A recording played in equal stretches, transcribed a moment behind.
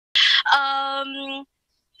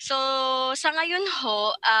So, sa ngayon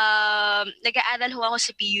ho, nag-aaral ho ako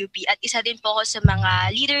sa PUP at isa din po ako sa mga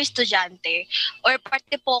leader estudyante or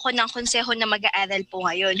parte po ako ng konseho na mag-aaral po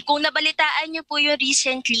ngayon. Kung nabalitaan niyo po yung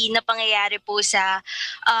recently na pangyayari po sa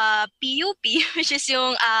PUP, which is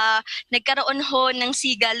yung nagkaroon ho ng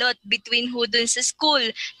sigalot between ho dun sa school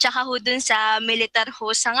tsaka ho dun sa militar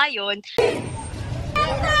ho sa ngayon.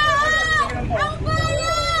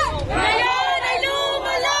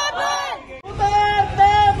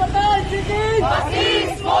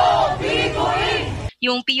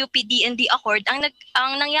 Yung PUP-DND Accord,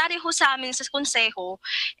 ang nangyari ho sa amin sa konseho,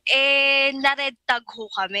 na-red tag ho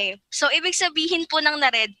kami. So, ibig sabihin po ng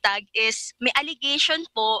na-red tag is may allegation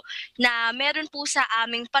po na meron po sa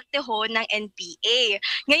aming parte ho ng NPA.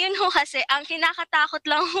 Ngayon ho kasi, ang kinakatakot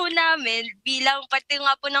lang ho namin bilang parte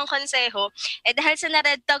nga po ng konseho, dahil sa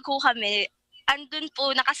na-red tag ho kami, andun po,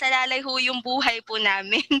 nakasalalay ho yung buhay po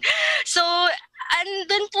namin. So,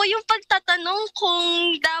 andun po yung pagtatanong kung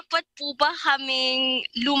dapat po ba kaming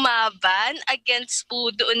lumaban against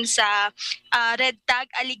po doon sa red tag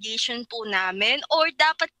allegation po namin or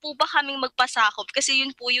dapat po ba kaming magpasakop kasi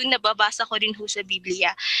yun po yung nababasa ko rin ho sa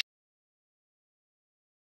Biblia.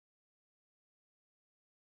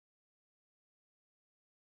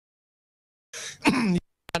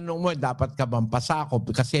 Tanong mo, dapat ka bang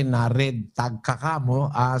pasakop kasi na-red tag ka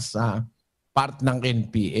mo as part ng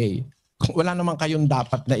NPA. Wala naman kayong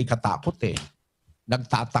dapat na ikatakot eh.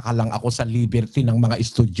 Nagtataka lang ako sa liberty ng mga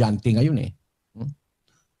estudyante ngayon eh.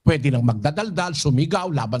 Pwede lang magdadaldal,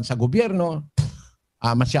 sumigaw, laban sa gobyerno.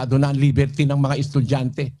 Masyado na ang liberty ng mga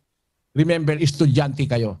estudyante. Remember, estudyante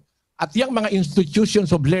kayo. At yung mga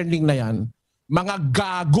institutions of learning na yan, mga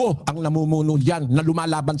gago ang namumuno dyan na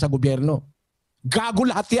lumalaban sa gobyerno. Gago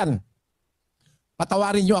lahat yan.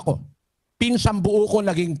 Patawarin nyo ako. Pinsang buo ko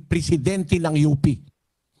naging presidente ng UP.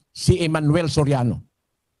 Si Eli Soriano.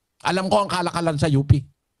 Alam ko ang kalakalan sa UP.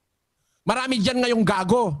 Marami dyan ngayong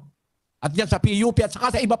gago. At dyan sa PUP at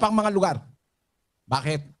saka sa iba pang mga lugar.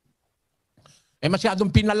 Bakit?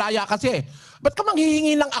 Masyadong pinalaya kasi. Ba't ka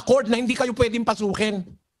manghihingi ng accord na hindi kayo pwedeng pasukin?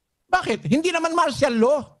 Bakit? Hindi naman martial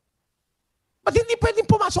law. Ba't hindi pwedeng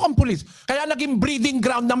pumasok ang pulis? Kaya naging breeding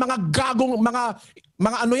ground ng mga gagong,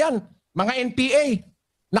 mga ano yan, mga NPA.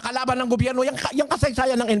 Nakalaban ng gobyerno, yung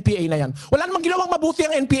kasaysayan ng NPA na yan. Wala namang ginawang mabuti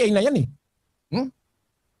ang NPA na yan eh.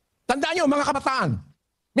 Tandaan nyo mga kabataan,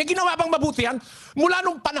 may ginawa bang mabuti yan? Mula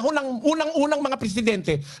nung panahon ng unang-unang mga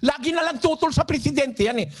presidente, lagi na lang tutol sa presidente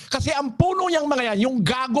yan eh. Kasi ang puno niyang mga yan, yung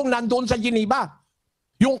gagong nandoon sa Geneva.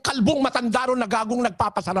 Yung kalbong matanda ron na gagong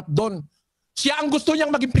nagpapasarap doon. Siya ang gusto niyang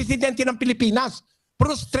maging presidente ng Pilipinas.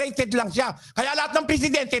 Frustrated lang siya. Kaya lahat ng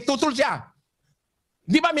presidente, tutol siya.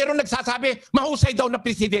 Di ba meron nagsasabi, mahusay daw na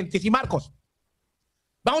presidente si Marcos.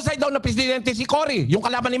 Mahusay daw na presidente si Cory, yung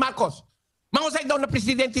kalaban ni Marcos. Mahusay daw na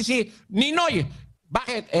presidente si Ninoy.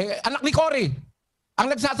 Bakit? Anak ni Cory. Ang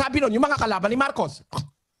nagsasabi nun, yung mga kalaban ni Marcos.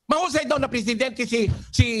 Mahusay daw na presidente si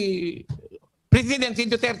Presidente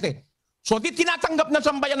Duterte. So di tinatanggap ng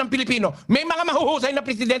sambayan ng Pilipino, may mga mahuhusay na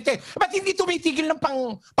presidente. Ba't hindi tumitigil ng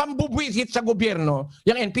pambubwisit sa gobyerno,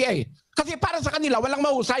 yung NPA? Kasi para sa kanila, walang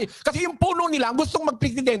mahusay. Kasi yung puno nila, gustong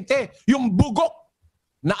magpresidente. Yung bugok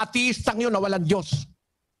na ateistang yun na walang Diyos.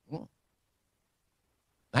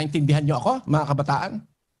 Naintindihan nyo ako, mga kabataan?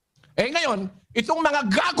 Ngayon, itong mga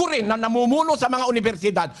gago rin na namumuno sa mga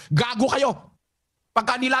universidad, gago kayo.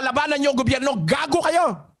 Pagka nilalabanan nyo ang gobyerno, gago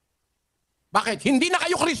kayo. Bakit? Hindi na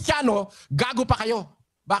kayo Kristiyano, gago pa kayo.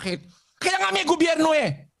 Bakit? Kaya nga may gobyerno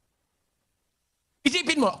eh.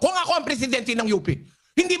 Isipin mo, kung ako ang presidente ng UP,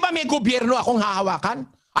 hindi ba may gobyerno akong hahawakan?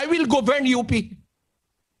 I will govern UP.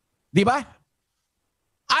 Di ba?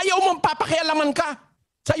 Ayaw mong papakialaman ka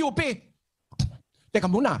sa UP.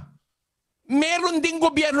 Teka muna, meron ding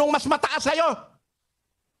gobyernong mas mataas sa'yo.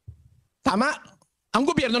 Tama? Ang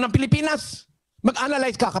gobyerno ng Pilipinas.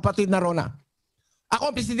 Mag-analyze ka, kapatid na Rona. Ako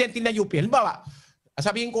ang presidente ng UP. Halimbawa,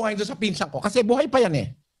 sabihin ko ngayon sa pinsan ko, kasi buhay pa yan eh.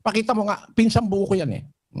 Pakita mo nga, pinsang buo ko yan eh.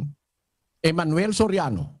 Eli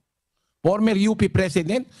Soriano, former UP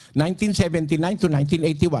President, 1979 to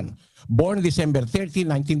 1981. Born December 30,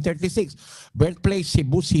 1936. Birthplace,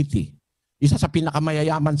 Cebu City. Isa sa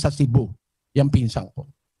pinakamayayaman sa Cebu. Yung pinsang ko.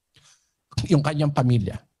 Yung kanyang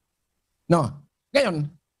pamilya. No. Ngayon,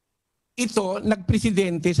 ito,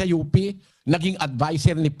 nagpresidente sa UP, naging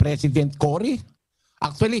advisor ni President Cory.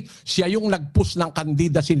 Actually, siya yung nag-push ng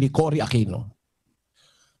candidacy ni Cory Aquino.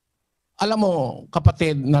 Alam mo,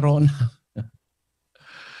 kapatid na Ron,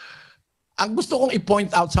 ang gusto kong i-point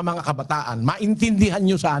out sa mga kabataan, maintindihan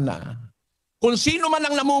nyo sana, kung sino man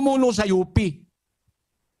ang namumuno sa UP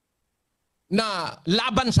na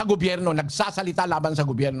laban sa gobyerno, nagsasalita laban sa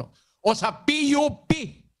gobyerno, o sa PUP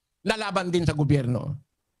na laban din sa gobyerno.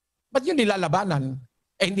 Ba't yun nilalabanan?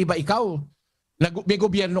 Eh hindi ba ikaw? May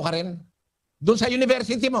gobyerno ka rin? Doon sa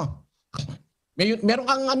university mo. Meron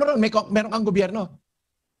kang ano ron, meron kang gobyerno.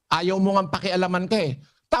 Ayaw mo nga pakialaman ka eh.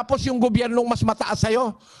 Tapos yung gobyernong mas mataas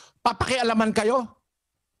sa'yo, papakialaman kayo.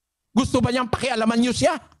 Gusto ba niyang pakialaman niyo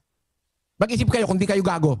siya? Mag-isip kayo kung di kayo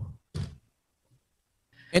gago.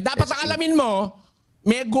 Eh dapat ang alamin mo,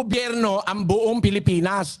 may gobyerno ang buong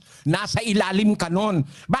Pilipinas. Nasa ilalim ka nun.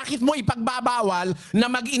 Bakit mo ipagbabawal na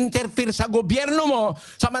mag-interfere sa gobyerno mo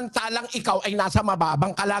samantalang ikaw ay nasa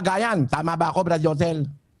mababang kalagayan? Tama ba ako, Brad Jotel?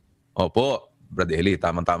 Opo, Brad Eli,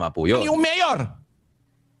 tamang-tama po yun. Yung mayor,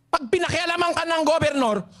 pag pinakialaman ka ng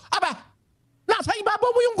gobernador, aba, nasa ibabaw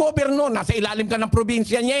mo yung gobernador, nasa ilalim ka ng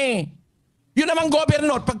probinsya niya eh. Yun namang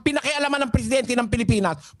gobernador, pag pinakialaman ng presidente ng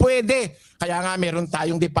Pilipinas, pwede. Kaya nga meron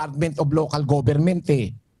tayong Department of Local Government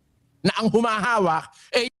eh, na ang humahawak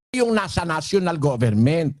eh yung nasa national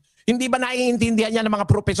government. Hindi ba naiintindihan niya ng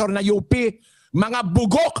mga profesor na UP? Mga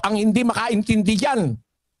bugok ang hindi makaintindi yan.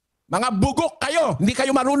 Mga bugok kayo, hindi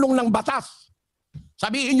kayo marunong ng batas.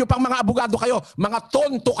 Sabihin nyo pang mga abogado kayo, mga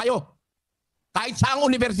tonto kayo. Kahit saang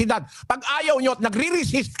universidad, pag ayaw nyo at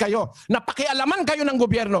nagre-resist kayo, napakialaman kayo ng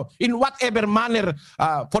gobyerno in whatever manner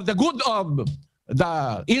for the good of the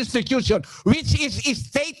institution, which is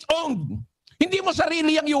state-owned. Hindi mo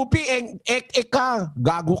sarili ang UP,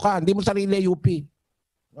 gago ka, hindi mo sarili ang UP.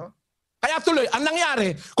 No? Kaya tuloy, ang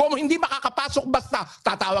nangyari, kung hindi makakapasok basta,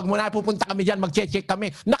 tatawag mo na, pupunta kami dyan, mag-check kami.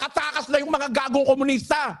 Nakatakas na yung mga gagong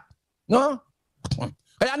komunista. No?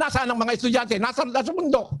 Kaya nasaan ang mga estudyante? Nasa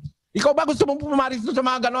bundok. Ikaw ba gusto mong pumaris doon sa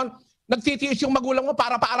mga ganon? Nagtitiis yung magulang mo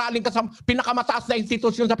para paaralin ka sa pinakamataas na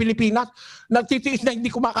institusyon sa Pilipinas. Nagtitiis na hindi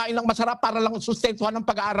kumakain ng masarap para lang sustentuhan ng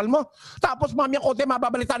pag-aaral mo. Tapos mami kote,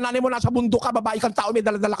 mababalitaan nanay mo nasa bundok ka, babae kang tao, may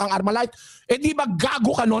daladala kang Armalite. Eh di ba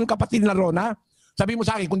gago ka nun, kapatid na Rona? Sabi mo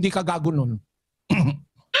sa akin kung di ka gago nun.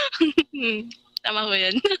 Tama ko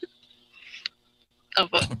yan.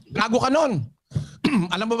 Opo. Gago ka nun.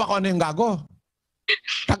 Alam mo ba kung ano yung gago?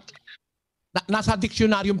 Nasa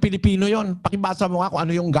diksyonaryong Pilipino yon. Pakibasa mo nga kung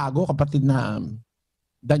ano yung gago, kapatid na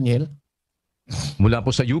Daniel. Mula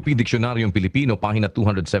po sa UP Diksionaryong Pilipino, pahina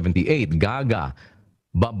 278, gaga,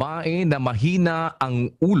 babae na mahina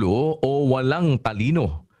ang ulo o walang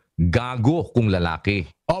talino. Gago kung lalaki.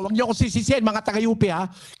 O, wag niyo ko sisisihin, mga taga-UP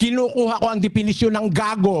ha. Kinukuha ko ang definisyon ng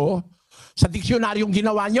gago sa diksyonaryong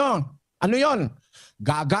ginawa nyo. Ano yon?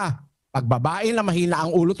 Gaga. Pag babae na mahina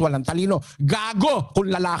ang ulot, walang talino. Gago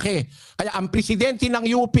kung lalaki. Kaya ang presidente ng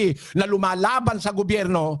UP na lumalaban sa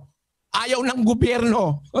gobyerno, ayaw ng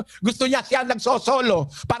gobyerno. Gusto niya siya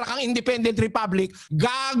nagsosolo para kang independent republic.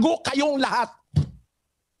 Gago kayong lahat.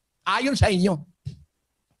 Ayon sa inyo.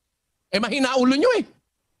 Eh mahina ulo nyo eh.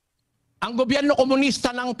 Ang gobyerno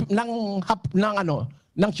komunista ng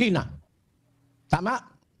China. Tama?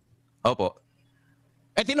 Opo.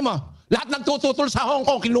 Eh tinan mo, lahat nagtututol sa Hong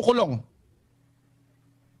Kong, kinukulong.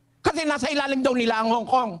 Kasi nasa ilalim daw nila ang Hong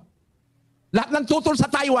Kong. Lahat ng tutol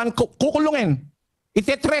sa Taiwan, kukulungin.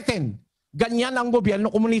 Ite-threaten. Ganyan ang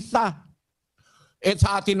gobyerno komunista. Eh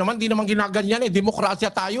sa atin naman, di naman ginaganyan eh.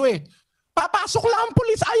 Demokrasya tayo eh. Papasok lang ang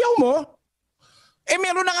pulis, ayaw mo. Eh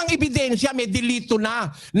meron na ngang ebidensya, may delito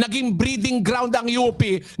na. Naging breeding ground ang UP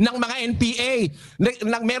ng mga NPA.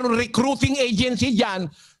 Meron recruiting agency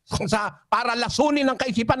dyan para lasunin ang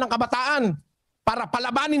kaisipan ng kabataan, para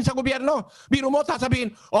palabanin sa gobyerno. Biro mo,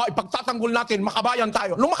 sasabihin, ipagtatanggol natin, makabayan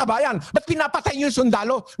tayo. Nung makabayan, ba't pinapatay nyo yung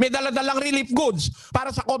sundalo? May daladalang relief goods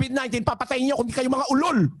para sa COVID-19, papatayin nyo kung di kayo mga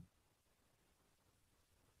ulol.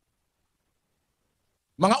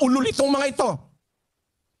 Mga ulol itong mga ito.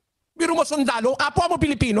 Biro mo sundalo, kapwa mo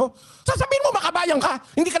Pilipino, sasabihin mo makabayan ka,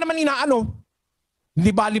 hindi ka naman inaano.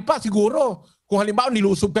 Hindi bali pa siguro. Kung halimbawa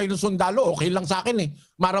nilusob kayo ng sundalo, okay lang sa akin eh.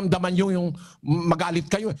 Maramdaman yung magalit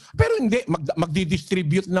kayo eh. Pero hindi,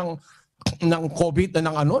 magdi-distribute ng COVID,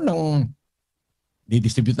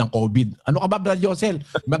 di-distribute ng COVID. Ano ka ba, Brad Josel?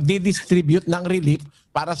 Magdi-distribute ng relief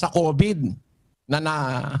para sa COVID na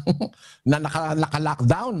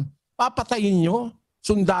naka-lockdown. Papatayin nyo,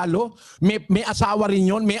 sundalo. May asawa rin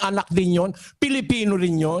yon, may anak din yon, Pilipino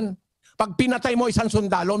rin yon. Pag pinatay mo isang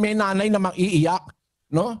sundalo, may nanay na mag-iiyak.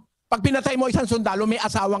 No? Pag pinatay mo isang sundalo, may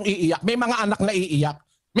asawang iiyak, may mga anak na iiyak,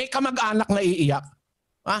 may kamag-anak na iiyak.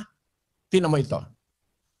 Ha? Tingnan mo ito.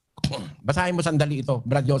 Basahin mo sandali ito.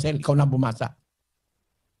 Brad Josel, ikaw na bumasa.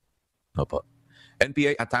 Opo.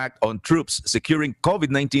 NPA attack on troops securing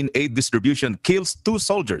COVID-19 aid distribution kills 2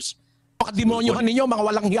 soldiers. Pakademonyohan ninyo, mga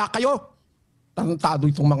walang hiya kayo. Tarantado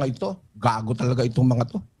itong mga ito. Gago talaga itong mga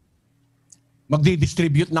to.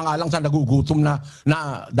 Magdi-distribute na nga lang sa nagugutom na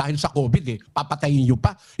dahil sa COVID eh. Papatayin nyo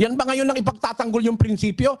pa. Yan ba ngayon ang ipagtatanggol yung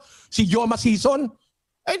prinsipyo? Si Joma Sison?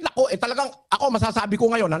 Eh naku, talagang ako masasabi ko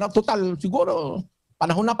ngayon, total siguro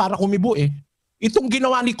panahon na para kumibo eh. Itong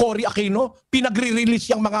ginawa ni Cory Aquino,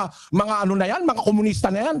 pinagre-release yung mga ano na yan, mga komunista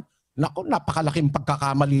na yan. Naku, napakalaking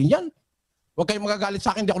pagkakamali niyan. Huwag kayong magagalit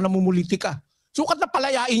sa akin, hindi ako namumulitika. Sukat na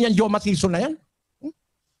palayain yan, Joma Sison na yan.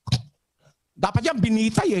 Dapat yan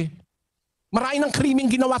binitay eh. Marami ng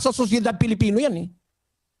krimeng ginawa sa sosyedad Pilipino yan eh.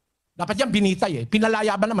 Dapat yan binitay eh.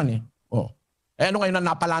 Pinalaya ba naman eh. Oh. Eh ano ngayon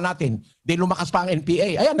na napala natin? Di lumakas pa ang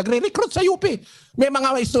NPA. Ayan, nagre-recruit sa UP. May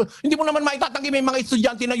mga hindi mo naman maitatanggi may mga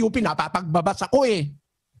estudyante na UP na papagbabas ako eh.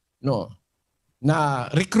 No.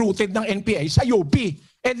 Na recruited ng NPA sa UP.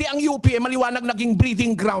 Eh di ang UP eh, maliwanag naging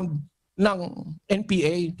breeding ground ng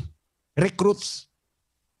NPA. Recruits.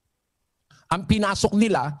 Ang pinasok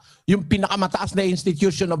nila, yung pinakamataas na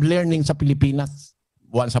institution of learning sa Pilipinas.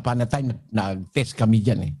 Once upon a time, nag-test kami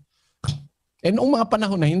dyan eh. Eh noong mga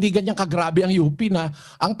panahon na, hindi ganyan kagrabe ang UP na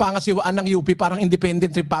ang pangasiwaan ng UP parang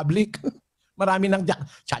independent republic. Marami nang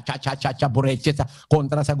cha-cha-cha-cha bureche sa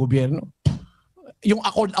kontra sa gobyerno. Yung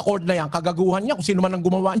accord na yan, kagaguhan niya kung sino man ang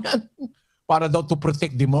gumawa niyan. Para daw to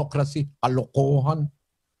protect democracy. Kalokohan.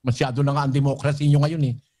 Masyado na nga ang democracy nyo ngayon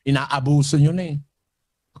eh. Inaabuso nyo na eh.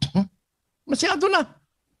 Masyado na.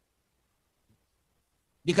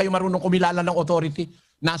 Di kayo marunong kumilala ng authority.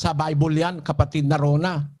 Nasa Bible yan, kapatid na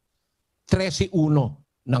Rona. 13:1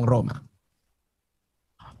 ng Roma.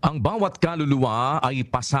 Ang bawat kaluluwa ay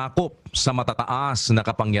pasakop sa matataas na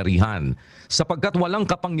kapangyarihan, sapagkat walang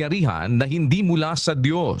kapangyarihan na hindi mula sa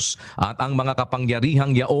Diyos, at ang mga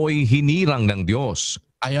kapangyarihang yaoy hinirang ng Diyos.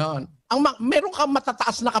 Ayan. Meron kang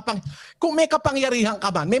matataas na kung may kapangyarihan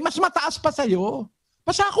ka man, may mas mataas pa sa'yo.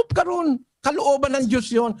 Pasakop ka ron. Kalooban ng Diyos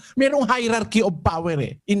yun. Merong hierarchy of power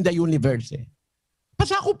eh, in the universe eh.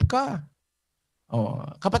 Pasakop ka. Oh,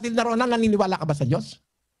 kapatid na Rona, naniniwala ka ba sa Diyos?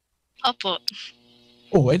 Opo.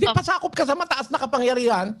 Oh, edi pasakop ka sa mataas na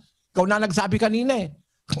kapangyarihan. Ikaw na nagsabi kanina eh.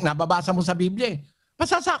 Nababasa mo sa Biblia eh.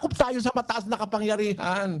 Pasasakop tayo sa mataas na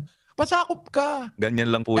kapangyarihan. Pasakop ka. Ganyan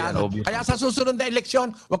lang po yan, obvious. Kaya sa susunod na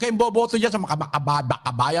eleksyon, huwag kayong boboto dyan sa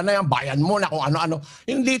makabayan na yan, bayan mo na kung ano-ano.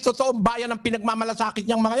 Hindi totoong bayan ang pinagmamalasakit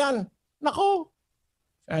niyang mga yan. Nako,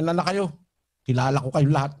 na kayo. Kilala ko kayo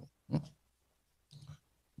lahat.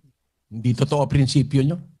 Hindi totoo prinsipyo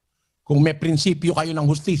nyo. Kung may prinsipyo kayo ng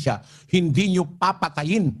hustisya, hindi nyo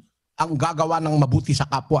papatayin ang gagawa ng mabuti sa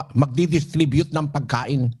kapwa. Magdi-distribute ng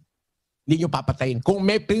pagkain. Hindi nyo papatayin. Kung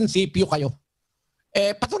may prinsipyo kayo.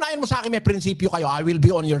 Eh, patunayan mo sa akin may prinsipyo kayo. I will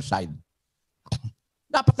be on your side.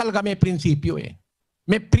 Dapat talaga may prinsipyo eh.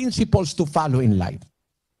 May principles to follow in life.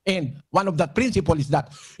 And one of that principle is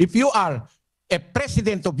that if you are a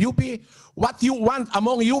president of UP, what you want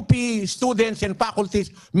among UP students and faculties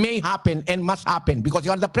may happen and must happen because you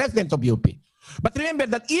are the president of UP. But remember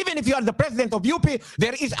that even if you are the president of UP,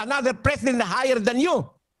 there is another president higher than you.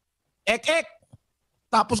 Ek-ek.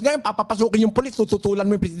 Tapos ngayon, papapasukin yung polis, tututulan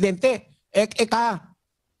mo yung presidente. Ek-ek ka.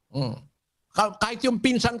 Kahit yung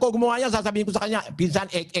pinsan ko gumawa yan, sasabihin ko sa kanya, pinsan,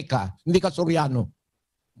 ek-ek ka. Hindi ka Soriano.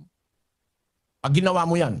 Pag ginawa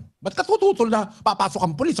mo yan, ba't ka tututol na papasok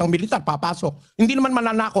ang pulis, ang militar, papasok? Hindi naman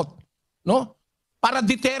mananakot. No? Para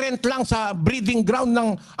deterrent lang sa breeding ground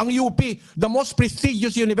ng ang UP, the most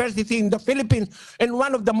prestigious university in the Philippines and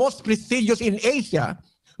one of the most prestigious in Asia,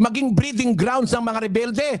 maging breeding grounds ng mga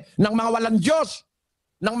rebelde, ng mga walang Diyos,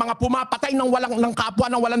 ng mga pumapatay ng kapwa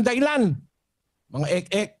ng walang dahilan. Mga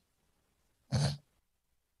ek-ek.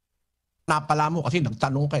 Napala mo kasi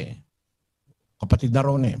nagtanong ka eh. Kapatid na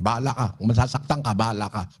Ron eh, bahala ka. Kung masasaktan ka, bahala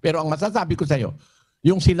ka. Pero ang masasabi ko sa iyo,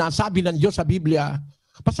 yung sinasabi ng Diyos sa Biblia,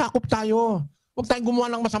 pasakop tayo. Huwag tayong gumawa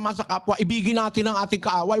ng masama sa kapwa. Ibigin natin ang ating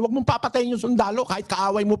kaaway. Huwag mong papatayin yung sundalo kahit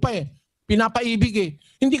kaaway mo pa eh. Pinapaibig eh.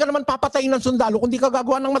 Hindi ka naman papatayin ng sundalo kung di ka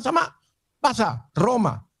gagawa ng masama. Basa,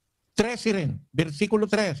 Roma 13 rin, versikulo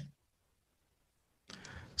 3.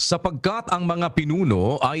 Sapagkat ang mga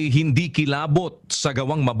pinuno ay hindi kilabot sa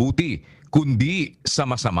gawang mabuti, kundi sa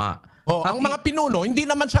masama. Oh, ang mga pinuno, hindi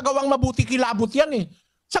naman sa gawang mabuti kilabot yan eh.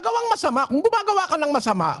 Sa gawang masama, kung gumagawa ka ng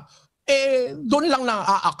masama, eh doon lang na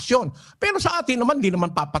aaksyon. Pero sa atin naman, di naman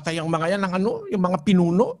papatay ang mga yan ng yung mga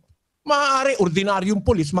pinuno. Maaari, ordinaryong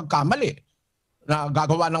pulis magkamali na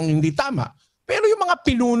gagawa ng hindi tama. Pero yung mga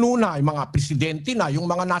pinuno na, yung mga presidente na, yung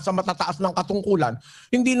mga nasa matataas ng katungkulan,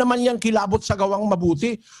 hindi naman yan kilabot sa gawang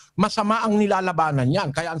mabuti. Masama ang nilalabanan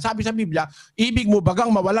yan. Kaya ang sabi sa Biblia, ibig mo bagang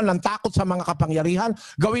mawalan ng takot sa mga kapangyarihan,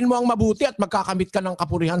 gawin mo ang mabuti at magkakamit ka ng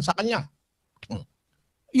kapurihan sa Kanya.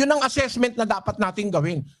 Yun ang assessment na dapat natin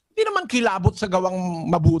gawin. Hindi naman kilabot sa gawang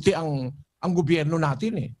mabuti ang gobyerno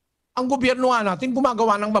natin eh. Ang gobyerno nga natin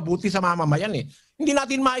gumagawa ng mabuti sa mamamayan eh. Hindi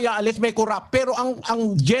natin maiaalis, may corrupt. Pero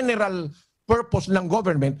ang general purpose ng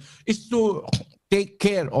government is to take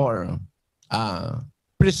care or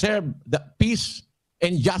preserve the peace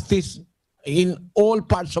and justice in all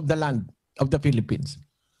parts of the land of the Philippines.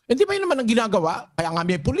 Hindi ba yun naman ang ginagawa? Kaya nga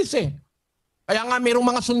may pulis eh. Kaya nga mayroong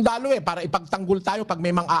mga sundalo eh para ipagtanggol tayo pag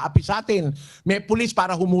may mang-aapi sa atin. May pulis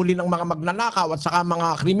para humuli ng mga magnanakaw at saka mga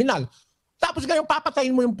kriminal. Tapos ngayon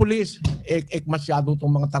papatayin mo yung pulis. Masyado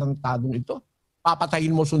itong mga tarantadong ito.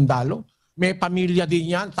 Papatayin mo sundalo. May pamilya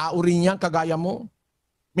din yan, tao rin yan, kagaya mo.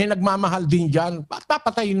 May nagmamahal din dyan.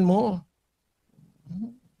 Papatayin mo.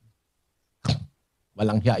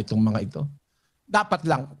 Walang hiya itong mga ito. Dapat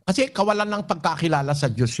lang. Kasi kawalan ng pagkakilala sa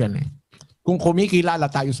Diyos yan eh. Kung kumikilala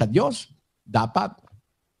tayo sa Diyos, dapat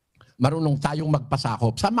marunong tayong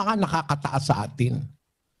magpasakop sa mga nakakataas sa atin.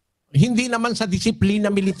 Hindi naman sa disiplina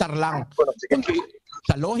militar lang, kundi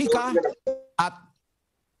sa lohika at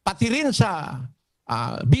pati rin sa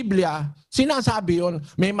Biblia, sinasabi yun,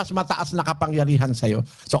 may mas mataas na kapangyarihan sa'yo.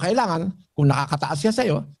 So kailangan, kung nakakataas siya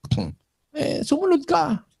sa'yo, sumunod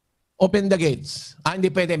ka. Open the gates. Hindi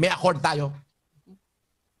pwede, may accord tayo.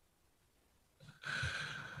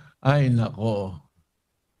 Ay, nako.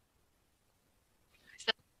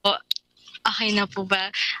 Okay na po ba?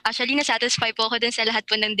 Actually, nasatisfy po ako din sa lahat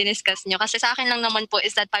po ng diniscuss nyo. Kasi sa akin lang naman po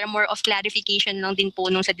is that para more of clarification lang din po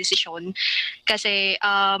nung sa desisyon. Kasi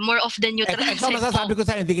more of the neutral Ito masasabi ko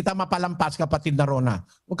sa'yo, hindi kita mapalampas, kapatid na Rona.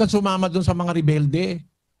 Huwag kang sumama dun sa mga rebelde.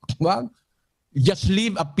 Well, just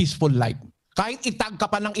live a peaceful life. Kahit itag ka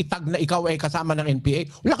pa ng itag na ikaw ay kasama ng NPA,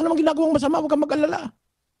 wala ka namang ginagawang masama, huwag kang mag-alala.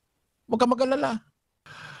 Huwag kang mag-alala.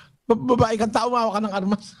 Babae kang tao, hawak ka ng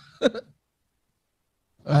armas.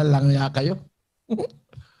 Walang niya kayo.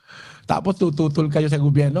 Tapos tututol kayo sa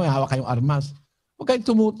gobyerno, hawak kayong armas. Huwag kayong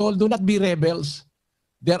tumutol. Do not be rebels.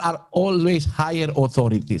 There are always higher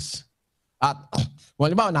authorities. At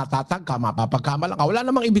wala ba, natatag ka, mapapagkama lang ka. Wala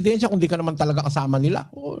namang ebidensya kung di ka naman talaga kasama nila.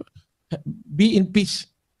 Be in peace,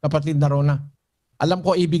 kapatid na Rona. Alam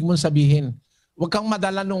ko ibig mong sabihin. Huwag kang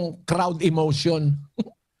madala ng crowd emotion.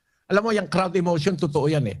 Alam mo, yung crowd emotion, totoo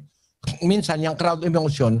yan eh. Minsan, yung crowd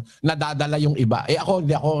emotion, nadadala yung iba. Ako,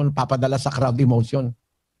 hindi ako papadala sa crowd emotion.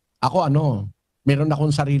 Ako, meron akong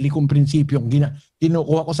sarili kong prinsipyo.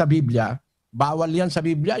 Kinukuha ko sa Biblia. Bawal yan sa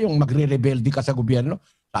Biblia, yung magre-rebelde ka sa gobyerno.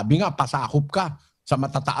 Sabi nga, pasakop ka sa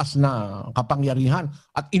matataas na kapangyarihan.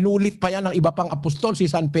 At inulit pa yan ng iba pang apostol, si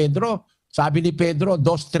San Pedro. Sabi ni Pedro,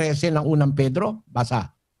 2:13 ng unang Pedro. Basa.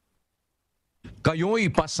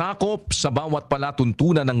 Kayo'y pasakop sa bawat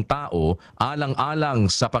palatuntunan ng tao alang-alang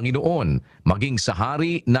sa Panginoon, maging sa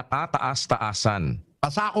hari na kataas-taasan.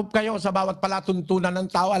 Pasakop kayo sa bawat palatuntunan ng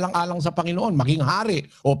tao alang-alang sa Panginoon, maging hari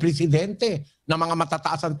o presidente ng mga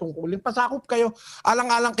matataasan tungkulin. Pasakop kayo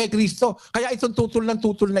alang-alang kay Kristo. Kaya itong tutol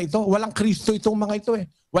na ito, walang Kristo itong mga ito eh.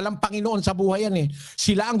 Walang Panginoon sa buhay yan eh.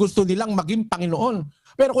 Sila ang gusto nilang maging Panginoon.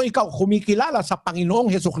 Pero kung ikaw kumikilala sa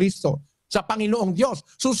Panginoong Hesukristo, sa Panginoong Diyos,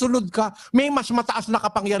 susunod ka, may mas mataas na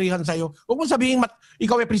kapangyarihan sa'yo. Huwag mo sabihin,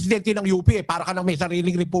 ikaw ay presidente ng UP eh, para ka nang may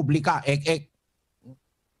sariling republika.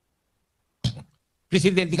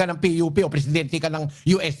 Presidente ka ng PUP o presidente ka ng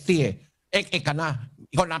UST eh. Ka na.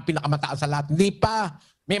 Ikaw na ang pinakamataas sa lahat. Hindi pa.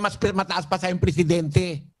 May mas mataas pa sa'yong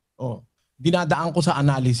presidente. Dinadaan ko sa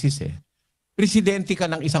analysis eh. Presidente ka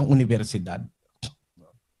ng isang universidad.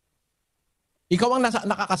 Ikaw ang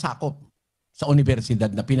nakakasakop sa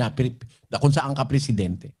universidad na kung saan ka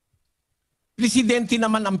presidente. Presidente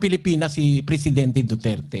naman ang Pilipinas si Presidente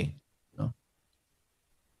Duterte. No?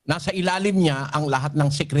 Nasa ilalim niya ang lahat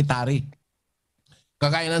ng secretary.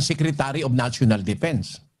 Kagaya ng Secretary of National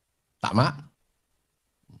Defense. Tama?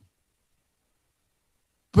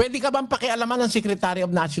 Pwede ka bang pakialaman ng Secretary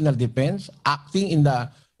of National Defense acting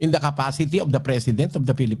in the capacity of the President of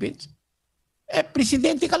the Philippines?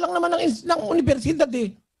 Presidente ka lang naman ng universidad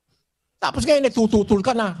eh. Tapos ngayon, tututol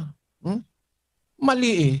ka na.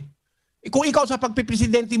 Mali eh. Kung ikaw sa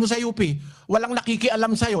pagpipresidente mo sa UP, walang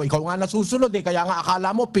nakikialam sa'yo, ikaw nga nasusunod eh, kaya nga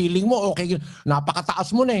akala mo, feeling mo, okay,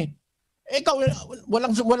 napakataas mo na eh. Ikaw,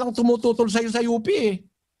 walang tumututol sa'yo sa UP eh.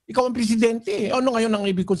 Ikaw ang presidente eh. Ano ngayon ang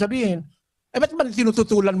ibig ko sabihin? Ba't man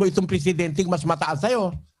tinututulan mo itong presidente mas mataas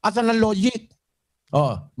sa'yo? Asan ang logic?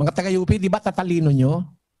 Mga taga-UP, di ba tatalino nyo?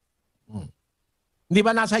 Di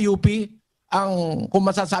ba nasa UP? Kung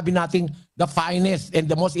masasabi natin, the finest and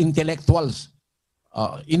the most intellectuals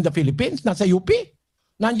in the Philippines, nasa UP.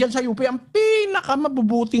 Nandyan sa UP ang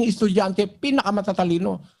pinakamabubuting estudyante,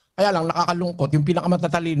 pinakamatatalino. Kaya lang nakakalungkot, yung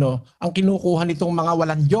pinakamatatalino, ang kinukuha nitong mga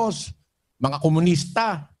walang Diyos, mga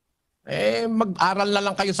komunista. Mag-aral na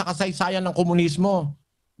lang kayo sa kasaysayan ng komunismo,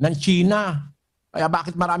 ng China, Kaya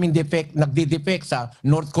bakit maraming nagdi-defect sa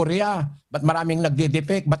North Korea? Ba't maraming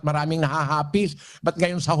nagdi-defect? Ba't maraming nahahapis? Ba't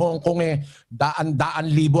ngayon sa Hong Kong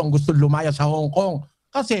daan-daan libo ang gusto lumaya sa Hong Kong?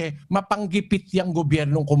 Kasi mapanggipit yung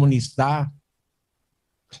gobyernong komunista.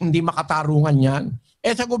 Hindi makatarungan yan.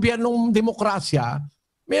 Sa gobyernong demokrasya,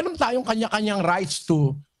 meron tayong kanya-kanyang rights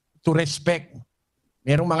to respect.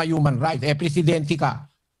 Merong mga human rights. Presidente ka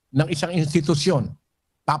ng isang institusyon.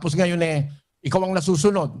 Tapos ngayon ikaw ang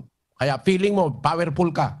nasusunod. Kaya feeling mo, powerful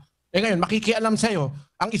ka. Ngayon, makikialam sa'yo,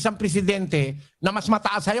 ang isang presidente na mas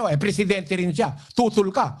mataas sa'yo, presidente rin siya. Tutul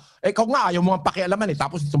ka. Ikaw nga, ayaw mo ang pakialaman.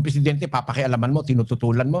 Tapos itong presidente, papakialaman mo,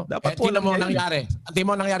 tinututulan mo. Dapat tingnan mo nangyari. Tingnan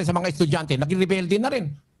mo nangyari sa mga estudyante. Naging rebelde na rin.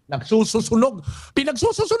 Nagsususunog.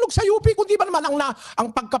 Pinagsususunog sa UP. Kundi ba naman ang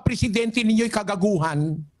pagka-presidente ninyo'y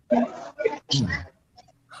kagaguhan?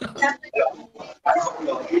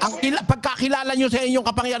 Pagkakilala nyo sa inyong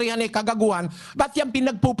kapangyarihan ay kagaguhan, ba't yung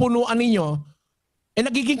pinagpupunuan ninyo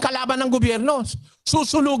nagiging kalaban ng gobyerno?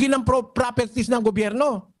 Susunugin ng properties ng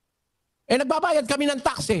gobyerno. Nagbabayad kami ng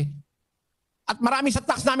tax At marami sa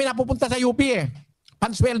tax namin napupunta sa UP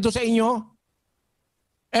Pansweldo sa inyo.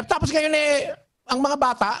 Tapos ngayon ang mga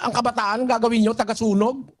bata, ang kabataan, gagawin nyo,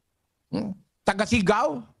 taga-sunog,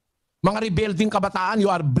 taga-sigaw, mga rebelding kabataan, you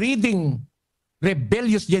are breeding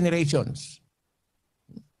rebellious generations.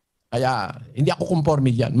 Kaya hindi ako conforme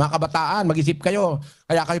dyan. Mga kabataan, mag-isip kayo.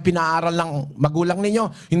 Kaya kayo pinaaral ng magulang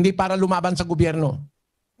ninyo, hindi para lumaban sa gobyerno.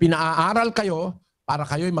 Pinaaral kayo para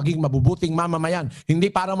kayo'y maging mabubuting mamamayan. Hindi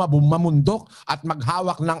para mamundok at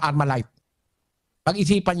maghawak ng armalite.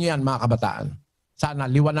 Pag-isipan nyo yan, mga kabataan. Sana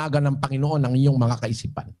liwanagan ng Panginoon ang inyong mga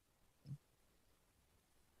kaisipan.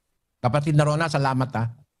 Kapatid na Rona, salamat ha.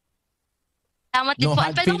 Salamat din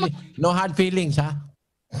po. No hard feelings, ha?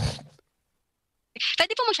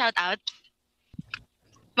 Pwede po mag-shoutout?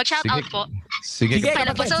 Mag-shoutout po. Sige.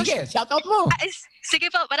 Sige, shoutout mo. Sige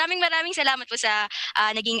po, maraming salamat po sa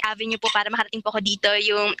naging avenue po para makarating po ako dito,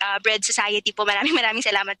 yung Bread Society po. Maraming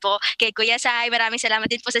salamat po kay Kuya Sai, maraming salamat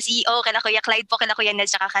din po sa CEO, kala Kuya Clyde po, kala Kuya Ned,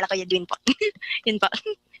 saka kala Kuya Dwin po. Yun po.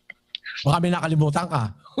 Baka may nakalimutan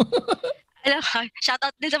ka.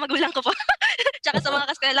 Shoutout din sa magulang ko po. Tsaka sa mga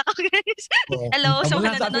kaskwela ko, guys. Hello, sa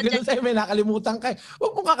mga nanonood dyan. Sa'yo, may nakalimutan ka.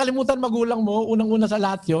 Huwag mong kakalimutan magulang mo. Unang-una sa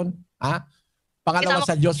lahat yun. Ha? Pangalawa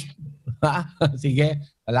sa Diyos. Sige.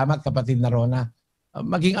 Salamat, kapatid na Rona.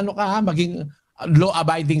 Maging maging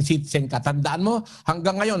law-abiding citizen ka. Tandaan mo,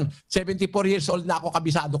 hanggang ngayon, 74 years old na ako,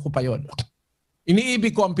 kabisado ko pa yon.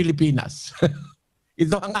 Iniibig ko ang Pilipinas.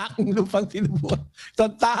 Ito ang aking lupang tinubuan.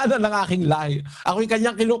 Tantahan ng aking lahi. Ako'y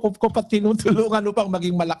kanyang kinukup at tinutulungan upang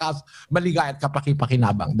maging malakas, maligay at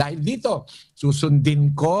kapakipakinabang. Dahil dito, susundin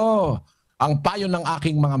ko ang payo ng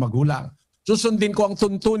aking mga magulang. Susundin ko ang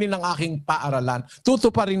tuntunin ng aking paaralan.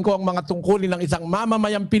 Tutuparin ko ang mga tungkulin ng isang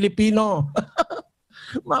mamamayang Pilipino.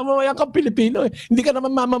 Mamamayang kang Pilipino. Hindi ka naman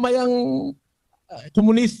mamamayang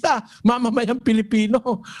komunista, mamamayang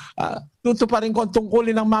Pilipino. Tutuparin ko ang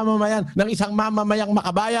tungkulin ng mamamayan, ng isang mamamayang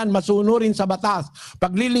makabayan, masunurin sa batas.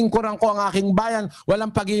 Paglilingkuran ko ang aking bayan,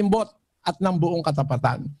 walang pag-iimbot at ng buong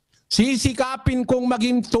katapatan. Sisikapin kong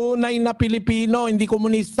maging tunay na Pilipino, hindi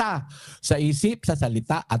komunista, sa isip, sa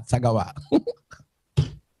salita at sa gawa.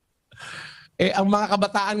 Ang mga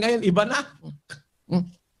kabataan ngayon, iba na.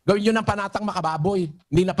 Gawin nyo ng panatang makababoy,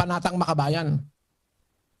 hindi na panatang makabayan.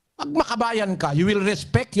 Pag makabayan ka, you will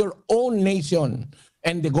respect your own nation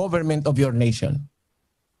and the government of your nation.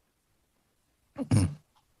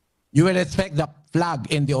 You will respect the flag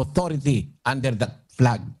and the authority under that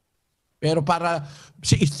flag. Pero para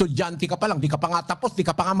si estudyante ka pa lang, di ka pa nga tapos, di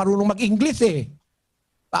ka pa nga marunong mag-English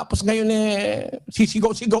Tapos ngayon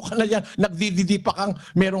sisigaw-sigaw ka na yan, nagdididi pa kang,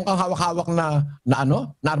 meron kang hawak-hawak na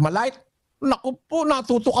armalite. Naku po,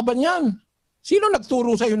 natuto ka ba niyan? Sino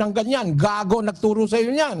nagturo sa'yo ng ganyan? Gago nagturo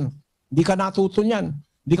sa'yo niyan. Hindi ka natuto niyan.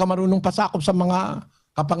 Hindi ka marunong pasakop sa mga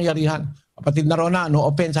kapangyarihan. Kapatid na Rona, no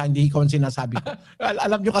offense, hindi ko ang sinasabi.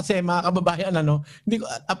 Alam nyo kasi, mga kababayan, hindi ko,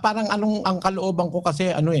 parang ang kalooban ko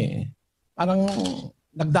kasi, parang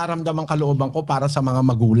nagdaramdam ang kalooban ko para sa mga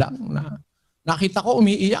magulang na nakita ko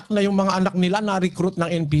umiiyak na yung mga anak nila na-recruit ng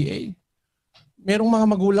NPA. Merong mga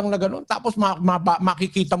magulang na gano'n. Tapos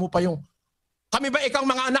makikita mo pa yung, kami ba ikang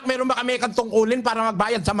mga anak, meron ba kami ikang tungkulin para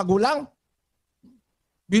magbayad sa magulang?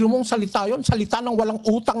 Biro mong salita yun, salita ng walang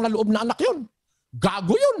utang na loob na anak yun.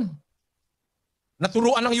 Gago yun.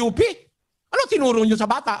 Naturuan ng UP. Ano tinuro nyo sa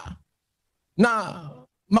bata? Na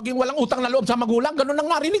maging walang utang na loob sa magulang, ganun ang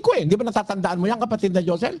narinig ko Di ba natatandaan mo yan, kapatid na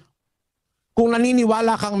Josel? Kung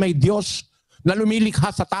naniniwala kang may Diyos na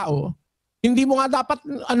lumilikha sa tao, Hindi mo nga dapat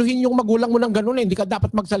anuhin yung magulang mo ng ganun eh. Hindi ka dapat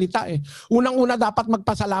magsalita eh. Unang-una dapat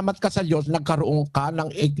magpasalamat ka sa Diyos, nagkaroon ka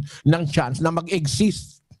ng chance na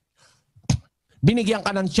mag-exist. Binigyan ka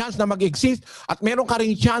ng chance na mag-exist at meron ka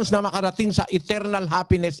ring chance na makarating sa eternal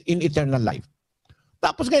happiness in eternal life.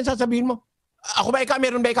 Tapos ngayon sasabihin mo, ako ba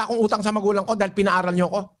meron ba akong utang sa magulang ko dahil pinaaral niyo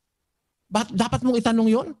ako? Dapat mong itanong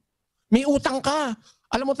yon. May utang ka.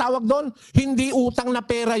 Alam mo tawag doon? Hindi utang na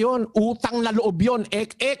pera yon, utang na loob yon.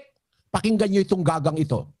 Ek-ek. Pakinggan nyo itong gagang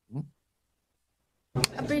ito.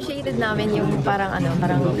 Appreciated namin yung parang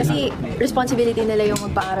kasi responsibility nila yung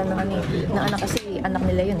magpaaral ng anak kasi anak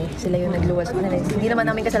nila yun eh. Sila yung nagluwas sa kanila. Hindi naman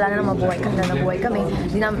namin kasalanan na mabuhay kami.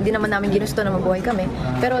 Hindi naman namin ginusto na mabuhay kami.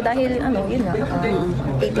 Pero dahil yun nga,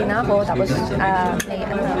 18 na ako tapos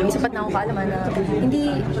may sapat na akong kaalaman na hindi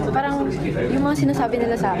parang yung mga sinasabi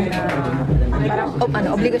nila sa akin na parang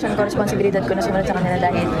obligasyon ko, responsibilidad ko na sumunod sa kanila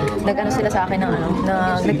dahil sila sa akin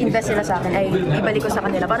nag-invest sila sa akin ay ibalik ko sa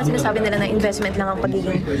kanila. Parang sinasabi nila na investment lang ang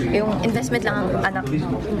pagiging, yung investment lang ang anak.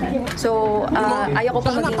 So, ayaw ko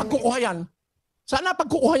pa maging... Sana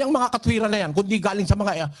pagkukuha yung mga katwiran na yan, kundi galing sa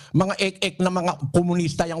mga ek-ek na mga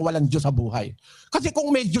komunista yung walang Diyos sa buhay. Kasi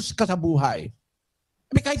kung may Diyos ka sa buhay,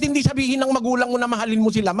 kahit hindi sabihin ng magulang mo na mahalin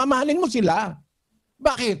mo sila, mamahalin mo sila.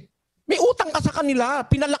 Bakit? May utang ka sa kanila,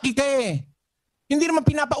 pinalaki ka eh. Hindi naman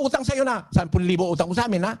pinapautang sa'yo na, 10,000 utang mo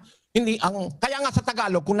sa amin ha? Hindi, kaya nga sa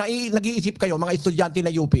Tagalog, kung nag-iisip kayo, mga estudyante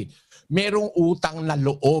na UP, merong utang na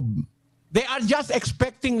loob. They are just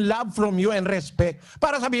expecting love from you and respect.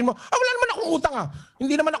 Para sabihin mo, wala naman akong utang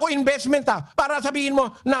Hindi naman ako investment Para sabihin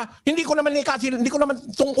mo na hindi ko naman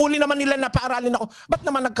tungkulin naman nila na paaralin ako. Ba't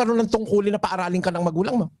naman nagkaroon ng tungkulin na paaralin ka ng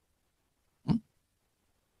magulang mo?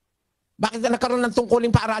 Bakit nagkaroon ng tungkulin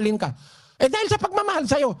paaralin ka? Dahil sa pagmamahal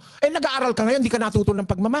sa'yo. Nag-aaral ka ngayon, hindi ka natuto ng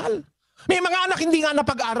pagmamahal. May mga anak hindi nga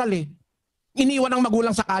napag-aral eh. Iniwan ng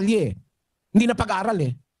magulang sa kalye eh. Hindi napag-aral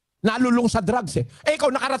eh. Nalulung sa drugs eh.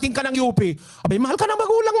 Ikaw, nakarating ka ng UP. Abay, mahal ka ng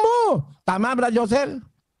magulang mo. Tama, Brad Josel?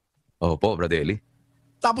 Opo, Brother Eli.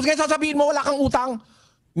 Tapos ngayon sasabihin mo, wala kang utang.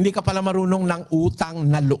 Hindi ka pala marunong ng utang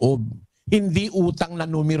na loob. Hindi utang na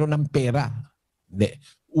numero ng pera. Hindi.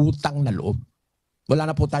 Utang na loob. Wala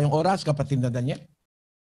na po tayong oras, kapatid na Daniel.